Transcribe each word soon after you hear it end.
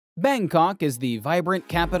Bangkok is the vibrant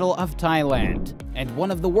capital of Thailand and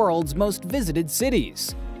one of the world's most visited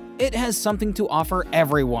cities. It has something to offer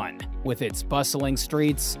everyone, with its bustling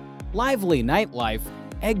streets, lively nightlife,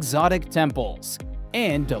 exotic temples,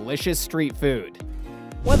 and delicious street food.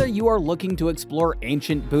 Whether you are looking to explore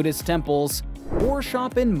ancient Buddhist temples or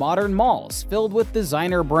shop in modern malls filled with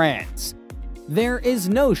designer brands, there is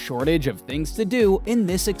no shortage of things to do in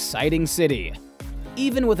this exciting city.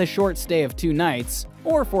 Even with a short stay of 2 nights,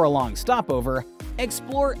 or for a long stopover,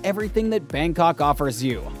 explore everything that Bangkok offers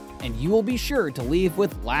you, and you will be sure to leave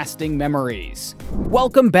with lasting memories.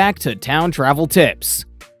 Welcome back to Town Travel Tips.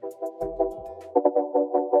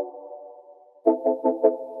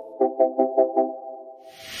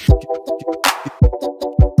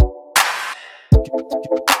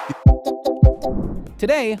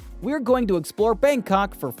 Today, we're going to explore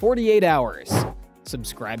Bangkok for 48 hours.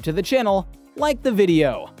 Subscribe to the channel, like the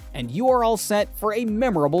video, and you are all set for a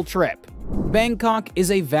memorable trip. Bangkok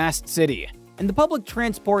is a vast city, and the public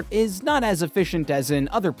transport is not as efficient as in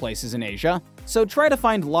other places in Asia, so try to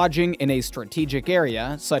find lodging in a strategic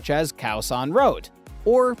area such as Khao San Road,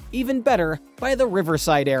 or even better, by the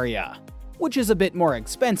riverside area, which is a bit more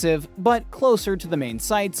expensive but closer to the main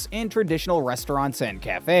sites and traditional restaurants and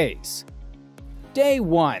cafes. Day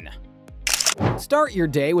 1. Start your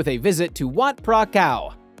day with a visit to Wat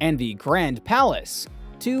Arun and the Grand Palace,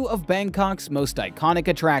 2 of Bangkok's most iconic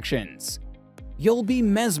attractions. You'll be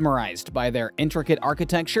mesmerized by their intricate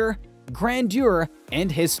architecture, grandeur,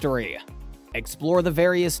 and history. Explore the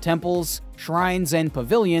various temples, shrines, and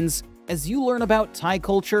pavilions as you learn about Thai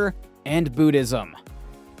culture and Buddhism.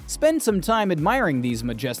 Spend some time admiring these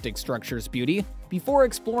majestic structures' beauty before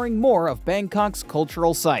exploring more of Bangkok's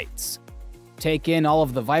cultural sites. Take in all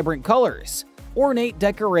of the vibrant colors, ornate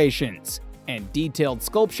decorations, and detailed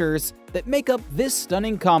sculptures that make up this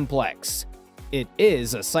stunning complex. It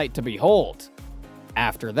is a sight to behold.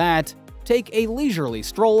 After that, take a leisurely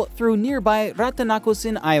stroll through nearby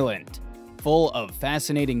Ratanakosin Island, full of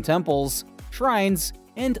fascinating temples, shrines,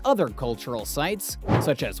 and other cultural sites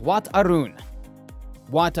such as Wat Arun.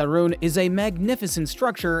 Wat Arun is a magnificent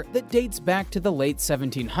structure that dates back to the late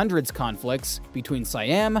 1700s conflicts between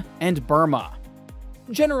Siam and Burma.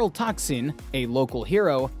 General Thaksin, a local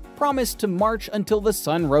hero, promised to march until the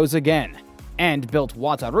sun rose again, and built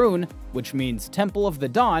Wat Arun, which means Temple of the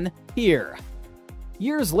Dawn, here.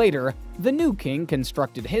 Years later, the new king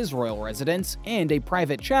constructed his royal residence and a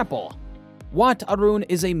private chapel. Wat Arun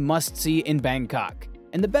is a must-see in Bangkok,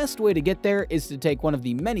 and the best way to get there is to take one of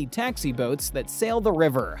the many taxi boats that sail the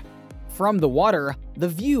river. From the water, the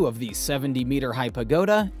view of the 70-meter-high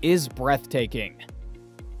pagoda is breathtaking.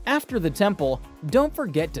 After the temple, don't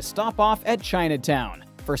forget to stop off at Chinatown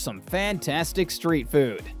for some fantastic street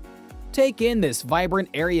food. Take in this vibrant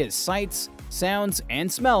area's sights, sounds,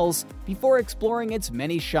 and smells before exploring its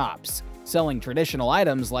many shops, selling traditional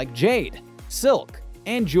items like jade, silk,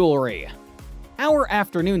 and jewelry. Our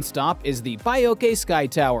afternoon stop is the Baiyoke Sky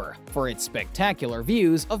Tower for its spectacular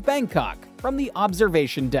views of Bangkok from the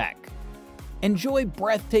observation deck. Enjoy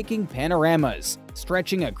breathtaking panoramas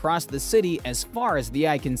stretching across the city as far as the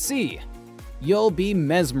eye can see. You'll be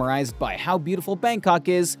mesmerized by how beautiful Bangkok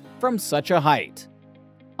is from such a height.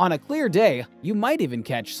 On a clear day, you might even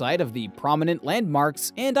catch sight of the prominent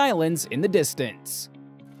landmarks and islands in the distance.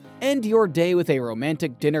 End your day with a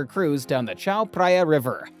romantic dinner cruise down the Chao Phraya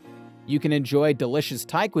River. You can enjoy delicious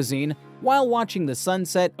Thai cuisine while watching the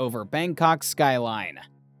sunset over Bangkok's skyline.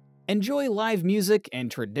 Enjoy live music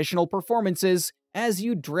and traditional performances as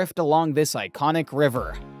you drift along this iconic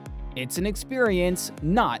river. It's an experience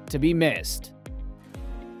not to be missed.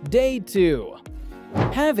 Day 2.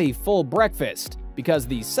 Have a full breakfast, because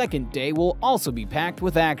the second day will also be packed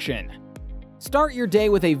with action. Start your day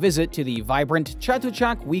with a visit to the vibrant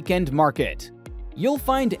Chatuchak Weekend Market. You'll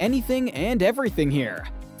find anything and everything here,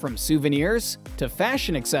 from souvenirs to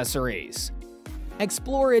fashion accessories.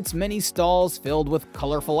 Explore its many stalls filled with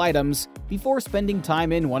colorful items before spending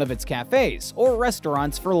time in one of its cafes or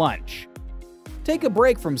restaurants for lunch. Take a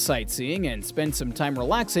break from sightseeing and spend some time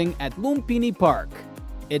relaxing at Lumpini Park.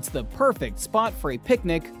 It's the perfect spot for a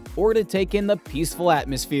picnic or to take in the peaceful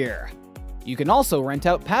atmosphere. You can also rent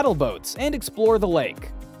out paddle boats and explore the lake,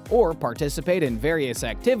 or participate in various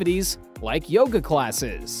activities like yoga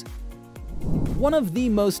classes. One of the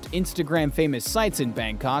most Instagram-famous sites in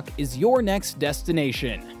Bangkok is your next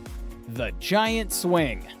destination, the Giant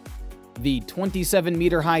Swing. The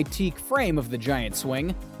 27-meter-high teak frame of the giant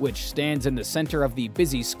swing, which stands in the center of the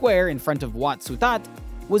busy square in front of Wat Sutat,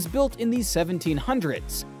 was built in the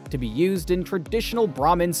 1700s to be used in traditional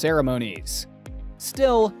Brahmin ceremonies.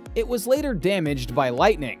 Still, it was later damaged by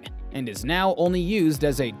lightning, and is now only used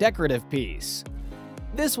as a decorative piece.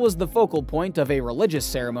 This was the focal point of a religious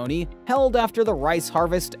ceremony held after the rice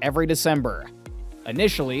harvest every December.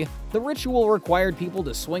 Initially, the ritual required people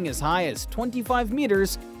to swing as high as 25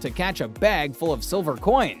 meters to catch a bag full of silver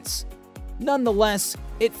coins. Nonetheless,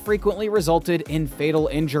 it frequently resulted in fatal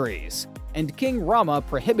injuries, and King Rama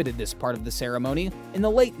prohibited this part of the ceremony in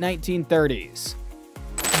the late 1930s.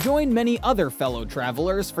 Join many other fellow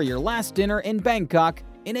travelers for your last dinner in Bangkok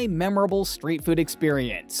in a memorable street food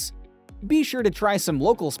experience. Be sure to try some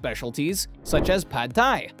local specialties such as pad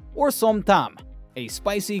thai or som tam, a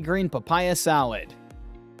spicy green papaya salad.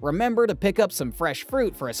 Remember to pick up some fresh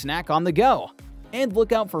fruit for a snack on the go, and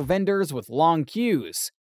look out for vendors with long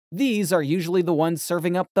queues. These are usually the ones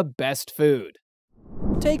serving up the best food.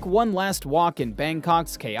 Take one last walk in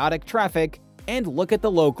Bangkok's chaotic traffic and look at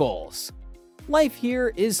the locals. Life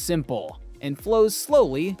here is simple and flows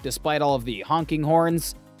slowly despite all of the honking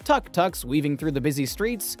horns, tuk-tuks weaving through the busy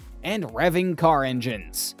streets, and revving car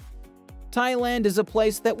engines. Thailand is a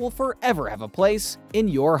place that will forever have a place in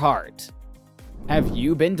your heart. Have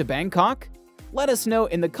you been to Bangkok? Let us know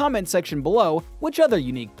in the comment section below which other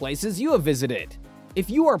unique places you have visited. If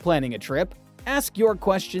you are planning a trip, ask your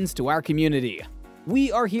questions to our community.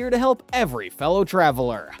 We are here to help every fellow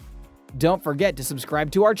traveler. Don't forget to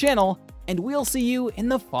subscribe to our channel, and we'll see you in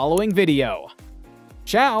the following video.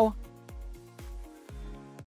 Ciao!